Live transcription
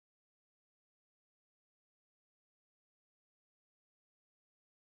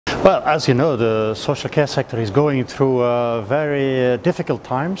Well, as you know, the social care sector is going through very difficult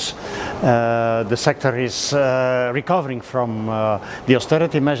times. The sector is recovering from the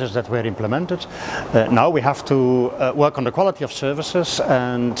austerity measures that were implemented. Now we have to work on the quality of services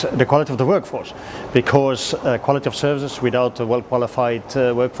and the quality of the workforce, because quality of services without a well-qualified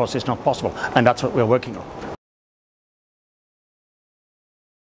workforce is not possible, and that's what we're working on.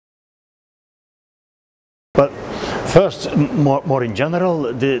 But first, more in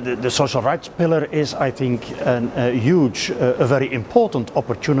general, the social rights pillar is, I think, a huge, a very important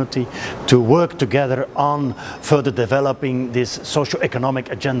opportunity to work together on further developing this socio-economic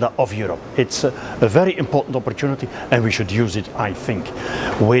agenda of Europe. It's a very important opportunity, and we should use it, I think.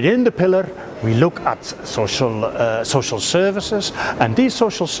 Within the pillar, we look at social services, and these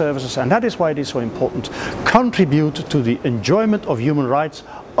social services, and that is why it is so important, contribute to the enjoyment of human rights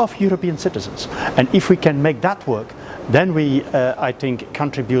of European citizens. And if we can make that work, then we, I think,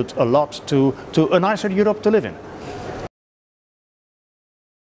 contribute a lot to a nicer Europe to live in.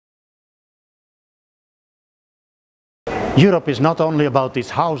 Europe is not only about this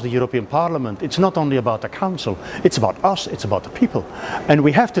House, the European Parliament, it's not only about the Council, it's about us, it's about the people. And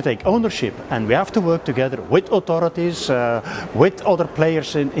we have to take ownership, and we have to work together with authorities, with other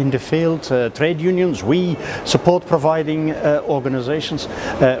players in the field, trade unions, we support providing organizations.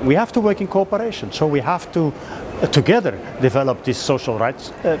 We have to work in cooperation, so we have to together develop this social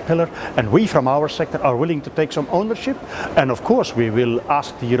rights pillar, and we from our sector are willing to take some ownership, and of course we will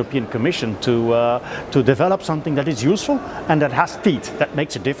ask the European Commission to develop something that is useful and that has teeth, that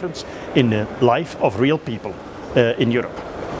makes a difference in the life of real people in Europe.